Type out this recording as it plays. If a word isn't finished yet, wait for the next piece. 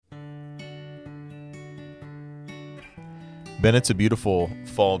Ben, it's a beautiful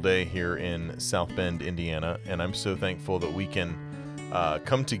fall day here in South Bend, Indiana, and I'm so thankful that we can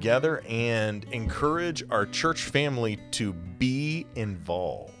come together and encourage our church family to be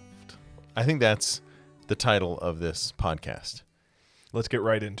involved. I think that's the title of this podcast. Let's get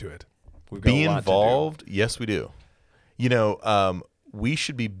right into it. We've got Be a lot involved? to do. Yes, we do. You know, we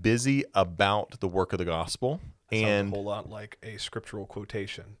should be busy about the work of the gospel. Sounds a whole lot like a scriptural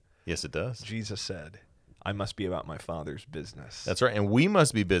quotation. Yes, it does. Jesus said, I must be about my Father's business. That's right. And we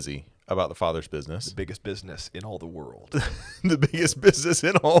must be busy about the Father's business. The biggest business in all the world. The biggest business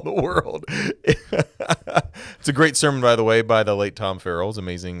in all the world. It's a great sermon, by the way, by the late Tom Farrell's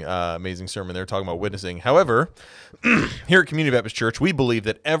amazing sermon there talking about witnessing. However, here at Community Baptist Church, we believe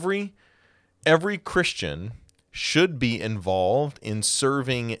that every Christian should be involved in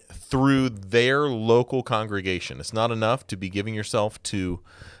serving through their local congregation. It's not enough to be giving yourself to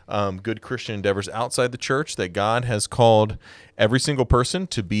good Christian endeavors outside the church. That God has called every single person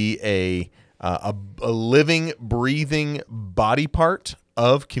to be a living, breathing body part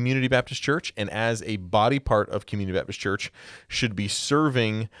of Community Baptist Church, and as a body part of Community Baptist Church, should be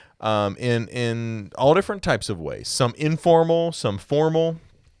serving in all different types of ways. Some informal, some formal.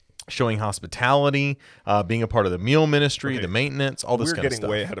 Showing hospitality, being a part of the meal ministry, the maintenance, all this kind of stuff. We're getting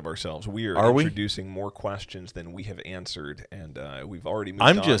way ahead of ourselves. We are introducing more questions than we have answered, and we've already moved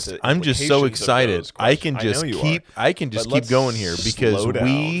on to implications I'm just so excited. I can just keep going here because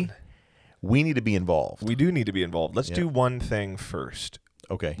we need to be involved. We do need to be involved. Let's do one thing first.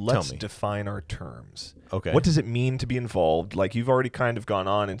 Okay, let's tell me. define our terms. Okay. What does it mean to be involved? Like, you've already kind of gone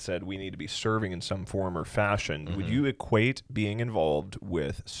on and said we need to be serving in some form or fashion. Mm-hmm. Would you equate being involved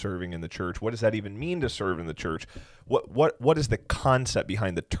with serving in the church? What does that even mean to serve in the church? What is the concept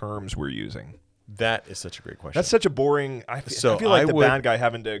behind the terms we're using? That is such a great question. That's such a boring. I feel like the bad guy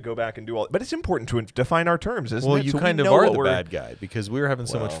having to go back and do all. But it's important to define our terms, isn't it? Well, you kind of are the bad guy because we were having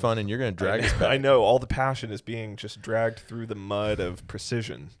so much fun, and you're going to drag us back. I know all the passion is being just dragged through the mud of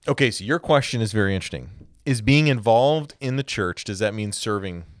precision. Okay, so your question is very interesting. Is being involved in the church, does that mean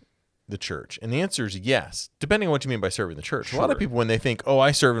serving the church? And the answer is yes, depending on what you mean by serving the church. Sure. A lot of people, when they think, oh,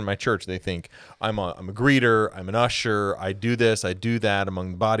 I serve in my church, they think I'm a greeter, I'm an usher, I do this, I do that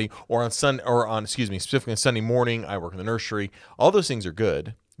among the body, or specifically on Sunday morning, I work in the nursery. All those things are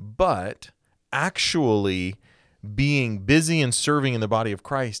good, but actually being busy and serving in the body of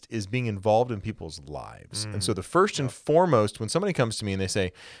Christ is being involved in people's lives. And so the first and foremost, when somebody comes to me and they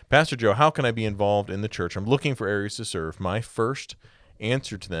say, Pastor Joe, how can I be involved in the church? I'm looking for areas to serve. My first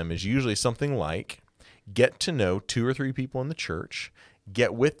answer to them is usually something like, get to know 2 or 3 people in the church,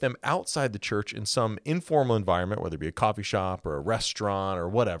 get with them outside the church in some informal environment, whether it be a coffee shop or a restaurant or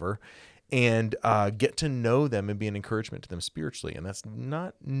whatever, and get to know them and be an encouragement to them spiritually. And that's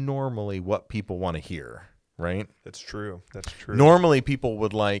not normally what people want to hear, right? That's true. Normally people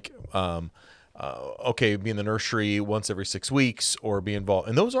would like, be in the nursery once every 6 weeks or be involved.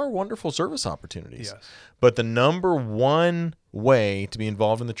 And those are wonderful service opportunities. Yes. But the number one way to be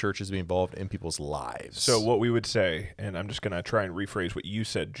involved in the church is to be involved in people's lives. So what we would say, and I'm just going to try and rephrase what you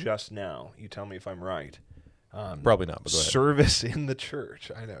said just now. You tell me if I'm right. Probably not, but go ahead. Service in the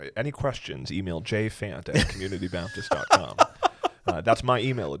church. I know. Any questions, email jfant@communitybaptist.com. That's my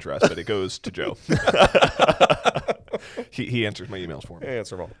email address, but it goes to Joe. He answers my emails for me.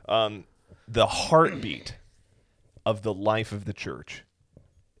 Answer them all. The heartbeat of the life of the church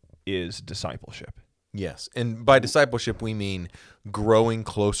is discipleship. Yes. And by discipleship, we mean growing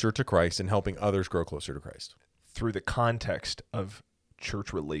closer to Christ and helping others grow closer to Christ. Through the context of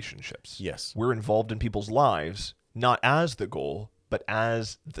church relationships. Yes. We're involved in people's lives, not as the goal, but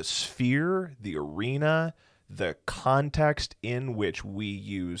as the sphere, the arena, the context in which we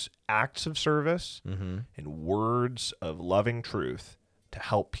use acts of service and words of loving truth to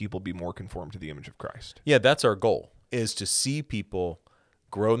help people be more conformed to the image of Christ. Yeah, that's our goal, is to see people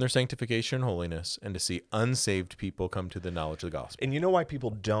grow in their sanctification and holiness and to see unsaved people come to the knowledge of the gospel. And you know why people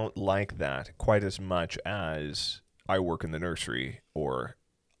don't like that quite as much as I work in the nursery or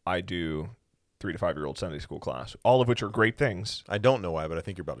I do 3 to 5-year-old Sunday school class, all of which are great things. I don't know why, but I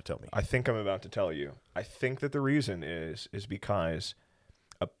think you're about to tell me. I think I'm about to tell you. I think that the reason is because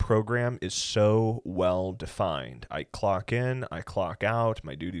a program is so well defined. I clock in, I clock out,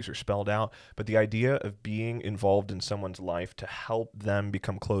 my duties are spelled out. But the idea of being involved in someone's life to help them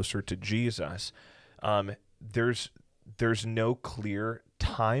become closer to Jesus, there's no clear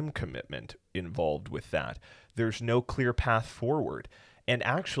time commitment involved with that. There's no clear path forward. And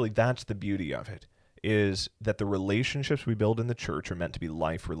actually, that's the beauty of it, is that the relationships we build in the church are meant to be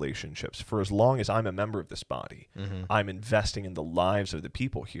life relationships. For as long as I'm a member of this body, I'm investing in the lives of the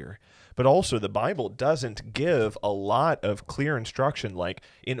people here. But also, the Bible doesn't give a lot of clear instruction, like,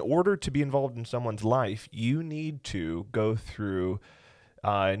 in order to be involved in someone's life, you need to go through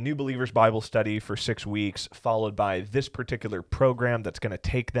New Believers Bible study for 6 weeks, followed by this particular program that's going to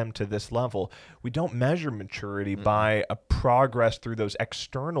take them to this level. We don't measure maturity by a progress through those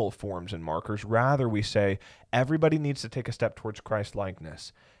external forms and markers. Rather, we say everybody needs to take a step towards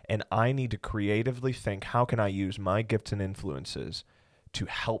Christ-likeness, and I need to creatively think, how can I use my gifts and influences to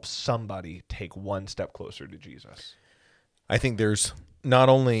help somebody take one step closer to Jesus? I think there's not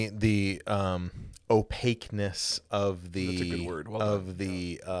only the opaqueness of the That's a good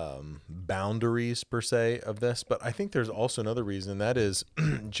word. boundaries per se of this, but I think there's also another reason, that is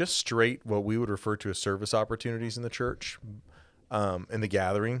just straight what we would refer to as service opportunities in the church, in the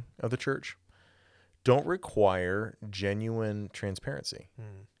gathering of the church, don't require genuine transparency.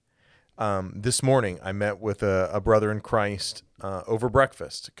 This morning, I met with a brother in Christ over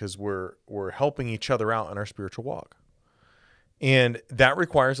breakfast because we're helping each other out in our spiritual walk. And that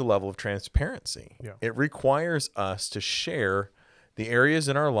requires a level of transparency. Yeah. It requires us to share the areas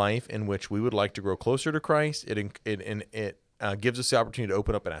in our life in which we would like to grow closer to Christ. It gives us the opportunity to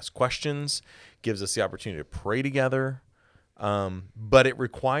open up and ask questions, gives us the opportunity to pray together. But it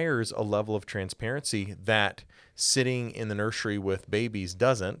requires a level of transparency that sitting in the nursery with babies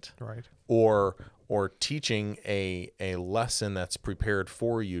doesn't, Right. or teaching a lesson that's prepared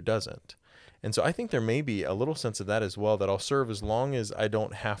for you doesn't. And so I think there may be a little sense of that as well, that I'll serve as long as I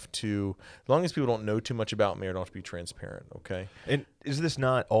don't have to, as long as people don't know too much about me or don't have to be transparent, okay? And is this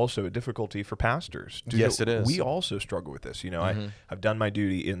not also a difficulty for pastors? Yes, it is. We also struggle with this. I've done my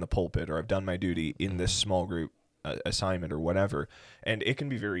duty in the pulpit, or I've done my duty in this small group assignment or whatever, and it can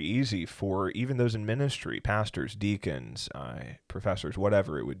be very easy for even those in ministry, pastors, deacons, professors,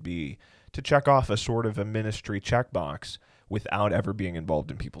 whatever it would be, to check off a sort of a ministry checkbox without ever being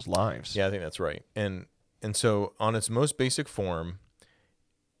involved in people's lives. Yeah, I think that's right. And so on its most basic form,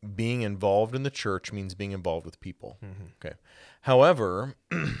 being involved in the church means being involved with people. Okay. However,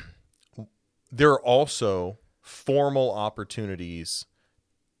 there are also formal opportunities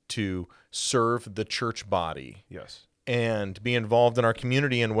to serve the church body. Yes. And be involved in our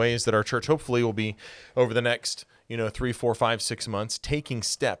community in ways that our church hopefully will be, over the next 3, 4, 5, 6 months, taking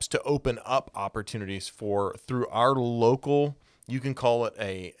steps to open up opportunities through our local, you can call it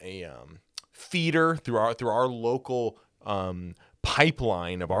a feeder, through our local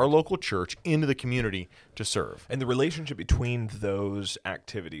pipeline of our local church into the community to serve. And the relationship between those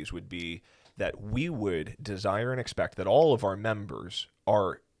activities would be that we would desire and expect that all of our members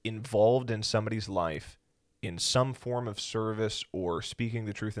are involved in somebody's life in some form of service or speaking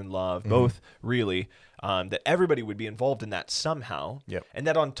the truth in love, both really, that everybody would be involved in that somehow. Yep. And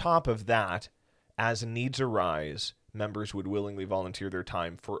that on top of that, as needs arise, members would willingly volunteer their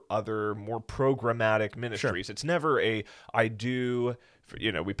time for other more programmatic ministries. Sure. It's never we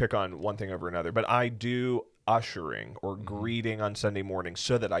pick on one thing over another, but I do ushering or greeting on Sunday morning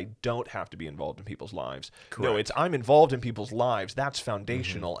so that I don't have to be involved in people's lives. Correct. No, it's I'm involved in people's lives. That's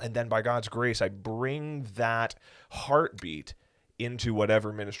foundational. And then by God's grace, I bring that heartbeat into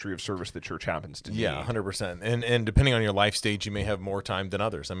whatever ministry of service the church happens to need. Yeah, 100%. And depending on your life stage, you may have more time than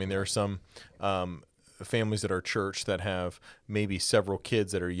others. I mean, there are some families at our church that have maybe several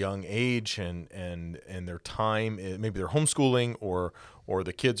kids that are young age, and their time, maybe they're homeschooling or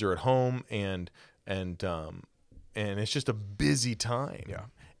the kids are at home, and it's just a busy time. Yeah.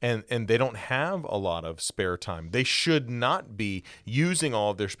 And they don't have a lot of spare time. They should not be using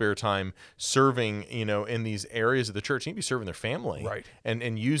all of their spare time serving, in these areas of the church. They need to be serving their family, right?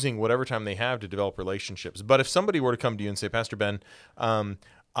 And using whatever time they have to develop relationships. But if somebody were to come to you and say, Pastor Ben,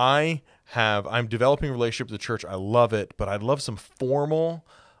 I'm developing a relationship with the church. I love it, but I'd love some formal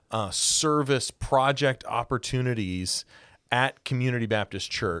service project opportunities at Community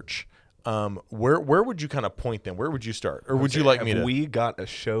Baptist Church. Where would you kind of point them? Where would you start? Or would you like me to? We got a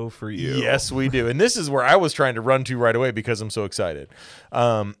show for you. Yes, we do. And this is where I was trying to run to right away because I'm so excited. We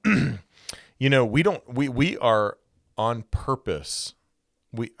are on purpose.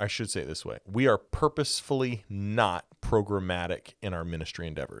 I should say it this way. We are purposefully not programmatic in our ministry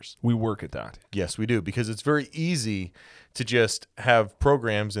endeavors. We work at that. Yes, we do, because it's very easy to just have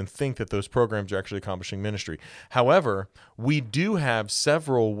programs and think that those programs are actually accomplishing ministry. However, we do have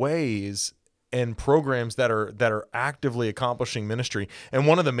several ways and programs that are actively accomplishing ministry. And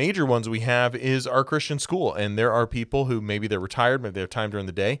one of the major ones we have is our Christian school. And there are people who maybe they're retired, maybe they have time during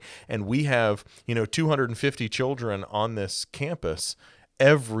the day, and we have 250 children on this campus.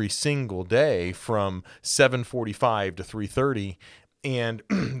 every single day from 7:45 to 3:30. And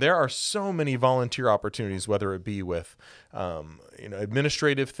there are so many volunteer opportunities, whether it be with,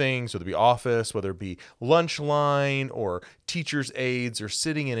 administrative things, whether it be office, whether it be lunch line or teachers' aides, or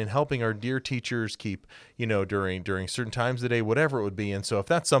sitting in and helping our dear teachers keep, during certain times of the day, whatever it would be. And so if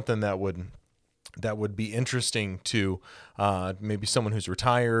that's something that would be interesting to maybe someone who's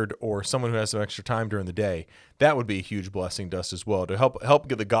retired or someone who has some extra time during the day, that would be a huge blessing to us as well, to help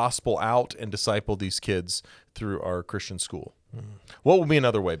get the gospel out and disciple these kids through our Christian school. What would be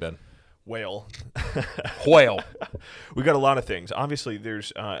another way, Ben? Whale. Whale. We got a lot of things. Obviously,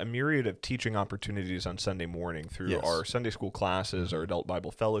 there's a myriad of teaching opportunities on Sunday morning through our Sunday school classes, our adult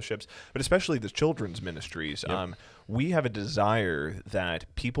Bible fellowships, but especially the children's ministries. Yep. We have a desire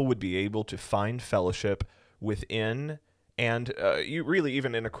that people would be able to find fellowship within and you really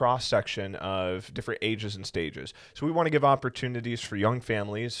even in a cross-section of different ages and stages. So we want to give opportunities for young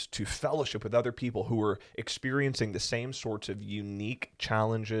families to fellowship with other people who are experiencing the same sorts of unique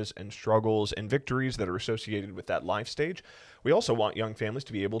challenges and struggles and victories that are associated with that life stage. We also want young families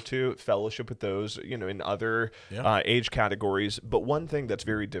to be able to fellowship with those, in other age categories. But one thing that's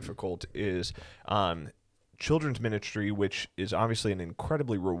very difficult is children's ministry, which is obviously an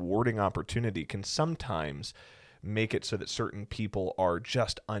incredibly rewarding opportunity, can sometimes make it so that certain people are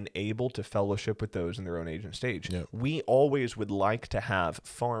just unable to fellowship with those in their own age and stage. Yep. We always would like to have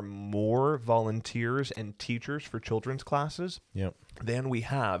far more volunteers and teachers for children's classes than we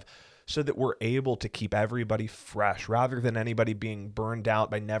have, so that we're able to keep everybody fresh rather than anybody being burned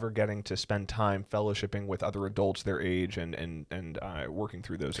out by never getting to spend time fellowshipping with other adults their age and working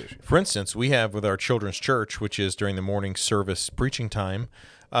through those issues. For instance, we have with our children's church, which is during the morning service preaching time,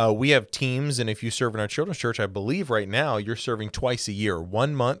 we have teams, and if you serve in our children's church, I believe right now you're serving twice a year.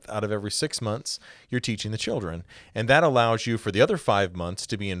 1 month out of every 6 months, you're teaching the children, and that allows you for the other 5 months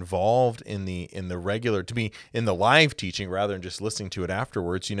to be involved in the regular, to be in the live teaching rather than just listening to it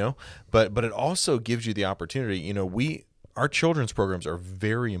afterwards. But it also gives you the opportunity. Our children's programs are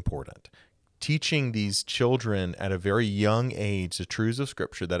very important. Teaching these children at a very young age the truths of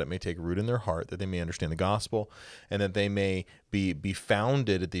Scripture, that it may take root in their heart, that they may understand the gospel, and that they may be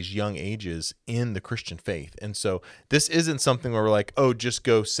founded at these young ages in the Christian faith. And so this isn't something where we're like, oh, just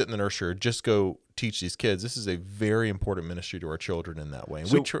go sit in the nursery or just go teach these kids. This is a very important ministry to our children in that way. And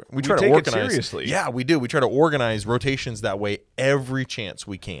so we try to take organize. It seriously. Yeah, we do. We try to organize rotations that way every chance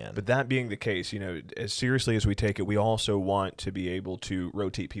we can. But that being the case, as seriously as we take it, we also want to be able to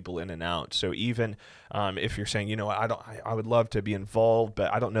rotate people in and out. So even if you're saying, I would love to be involved,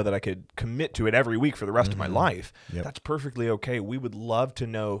 but I don't know that I could commit to it every week for the rest of my life. Yep. That's perfectly okay. We would love to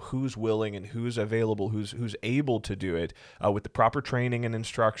know who's willing and who's available, who's able to do it with the proper training and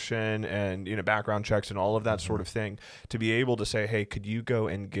instruction and background checks and all of that sort of thing, to be able to say, hey, could you go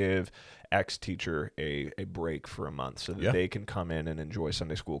and give X teacher a break for a month so that they can come in and enjoy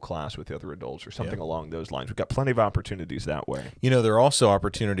Sunday school class with the other adults or something along those lines. We've got plenty of opportunities that way. There are also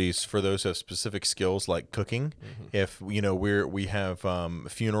opportunities for those who have specific skills like cooking. If we have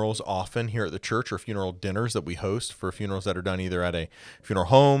funerals often here at the church, or funeral dinners that we host for funerals that are done either at a funeral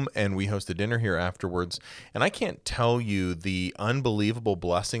home, and we host a dinner here afterwards. And I can't tell you the unbelievable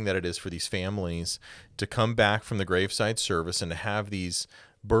blessing that it is for these families to come back from the graveside service and to have these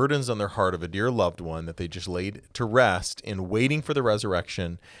burdens on their heart of a dear loved one that they just laid to rest in waiting for the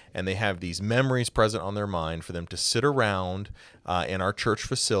resurrection, and they have these memories present on their mind for them to sit around in our church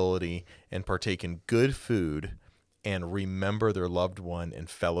facility and partake in good food and remember their loved one and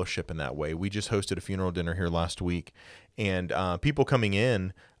fellowship in that way. We just hosted a funeral dinner here last week, and people coming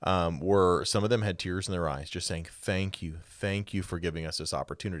in some of them had tears in their eyes, just saying, thank you for giving us this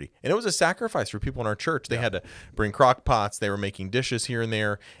opportunity. And it was a sacrifice for people in our church. They had to bring crock pots. They were making dishes here and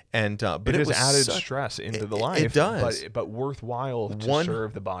there. And but it was added stress into the life. It does. But worthwhile to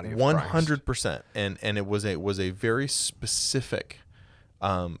serve the body of Christ. 100%. And it was a very specific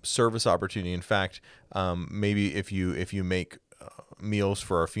service opportunity. In fact, maybe if you make meals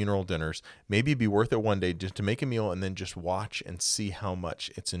for our funeral dinners, maybe it'd be worth it one day just to make a meal and then just watch and see how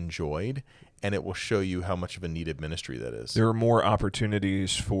much it's enjoyed, and it will show you how much of a needed ministry that is. There are more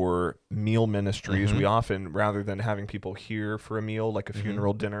opportunities for meal ministries. We often, rather than having people here for a meal like a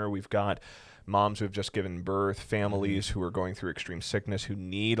funeral dinner, we've got moms who have just given birth, families who are going through extreme sickness, who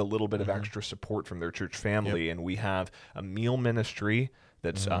need a little bit of extra support from their church family, and we have a meal ministry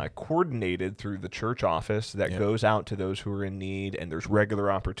that's coordinated through the church office that goes out to those who are in need, and there's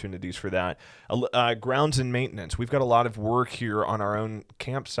regular opportunities for that. Grounds and maintenance. We've got a lot of work here on our own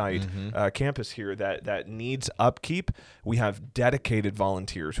campsite, campus here that needs upkeep. We have dedicated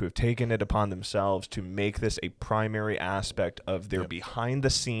volunteers who have taken it upon themselves to make this a primary aspect of their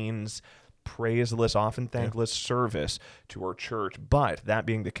behind-the-scenes, praiseless, often thankless service to our church. But that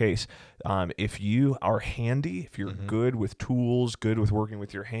being the case, if you are handy, if you're good with tools, good with working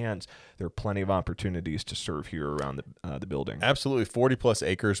with your hands, there are plenty of opportunities to serve here around the building. Absolutely. 40 plus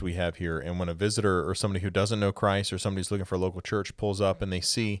acres we have here. And when a visitor or somebody who doesn't know Christ or somebody's looking for a local church pulls up and they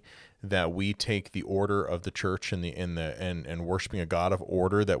see that we take the order of the church and worshiping a God of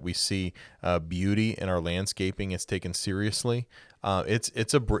order, that we see beauty in our landscaping, it's taken seriously.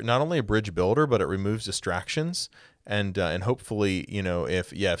 It's not only a bridge builder, but it removes distractions. And hopefully,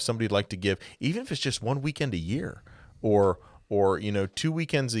 if somebody'd like to give, even if it's just one weekend a year, or 2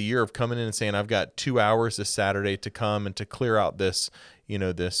 weekends a year of coming in and saying, I've got 2 hours this Saturday to come and to clear out this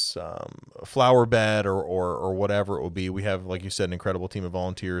flower bed or whatever it will be. We have, like you said, an incredible team of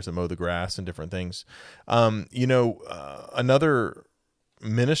volunteers that mow the grass and different things. Another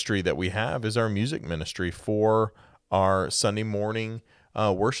ministry that we have is our music ministry for our Sunday morning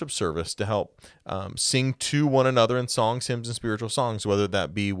worship service, to help sing to one another in songs, hymns, and spiritual songs, whether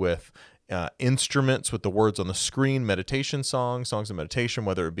that be with instruments with the words on the screen, meditation songs of meditation,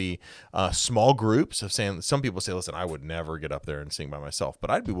 whether it be small groups of saying, some people say, listen, I would never get up there and sing by myself, but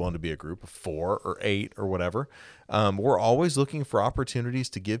I'd be willing to be a group of 4 or 8 or whatever. We're always looking for opportunities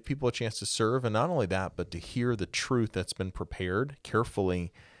to give people a chance to serve, and not only that, but to hear the truth that's been prepared,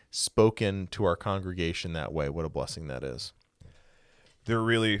 carefully spoken to our congregation that way. What a blessing that is. There are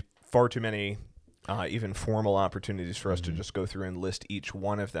really far too many even formal opportunities for us to just go through and list each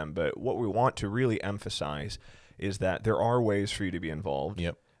one of them. But what we want to really emphasize is that there are ways for you to be involved.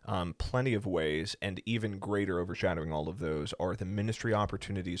 Yep. Plenty of ways, and even greater overshadowing all of those are the ministry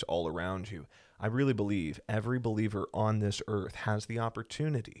opportunities all around you. I really believe every believer on this earth has the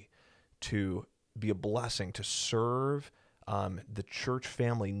opportunity to be a blessing, to serve the church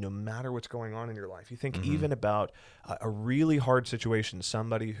family, no matter what's going on in your life. You think even about a really hard situation,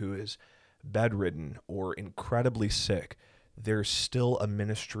 somebody who is bedridden or incredibly sick, there's still a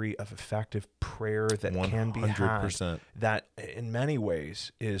ministry of effective prayer that 100%. Can be had, that in many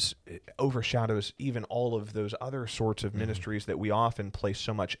ways overshadows even all of those other sorts of ministries that we often place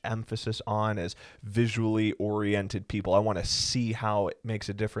so much emphasis on as visually oriented people. I want to see how it makes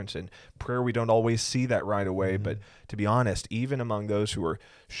a difference. In prayer, we don't always see that right away, but to be honest, even among those who are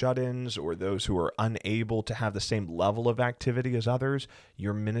shut-ins or those who are unable to have the same level of activity as others,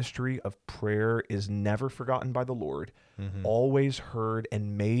 your ministry of prayer is never forgotten by the Lord, always heard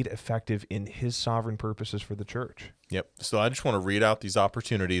and made effective in His sovereign purposes for the church. Yep. So I just want to read out these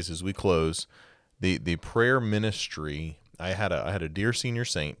opportunities as we close. The prayer ministry, I had a dear senior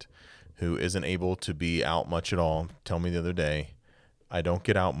saint who isn't able to be out much at all tell me the other day, I don't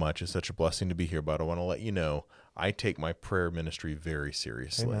get out much. It's such a blessing to be here, but I want to let you know I take my prayer ministry very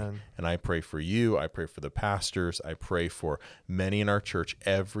seriously. Amen. And I pray for you. I pray for the pastors. I pray for many in our church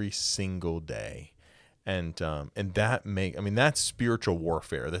every single day. And that's spiritual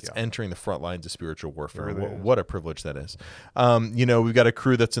warfare. That's entering the front lines of spiritual warfare. Really what a privilege that is. We've got a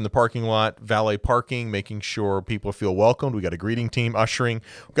crew that's in the parking lot, valet parking, making sure people feel welcomed. We got a greeting team, ushering.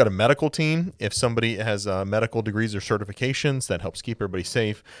 We've got a medical team. If somebody has medical degrees or certifications, that helps keep everybody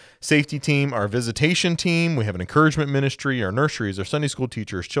safe. Safety team, our visitation team. We have an encouragement ministry, our nurseries, our Sunday school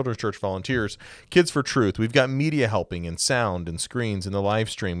teachers, children's church volunteers, Kids for Truth. We've got media helping and sound and screens and the live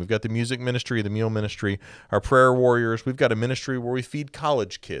stream. We've got the music ministry, the meal ministry, our prayer warriors. We've got a ministry where we feed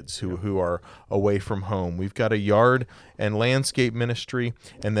college kids who are away from home. We've got a yard and landscape ministry,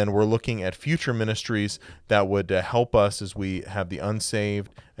 and then we're looking at future ministries that would help us as we have the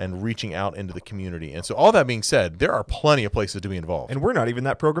unsaved and reaching out into the community. And so all that being said, there are plenty of places to be involved. And we're not even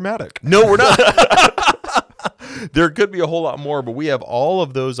that programmatic. No, we're not. There could be a whole lot more, but we have all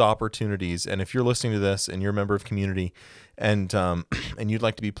of those opportunities. And if you're listening to this and you're a member of community and you'd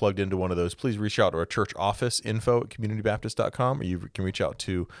like to be plugged into one of those, please reach out to our church office, info@communitybaptist.com, or you can reach out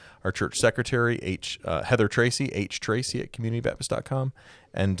to our church secretary, Heather Tracy, htracy@communitybaptist.com.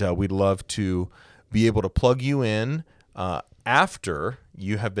 And we'd love to be able to plug you in after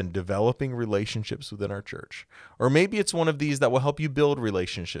you have been developing relationships within our church. Or maybe it's one of these that will help you build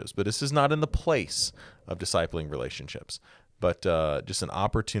relationships, but this is not in the place of discipling relationships, but just an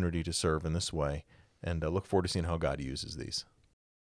opportunity to serve in this way. And look forward to seeing how God uses these.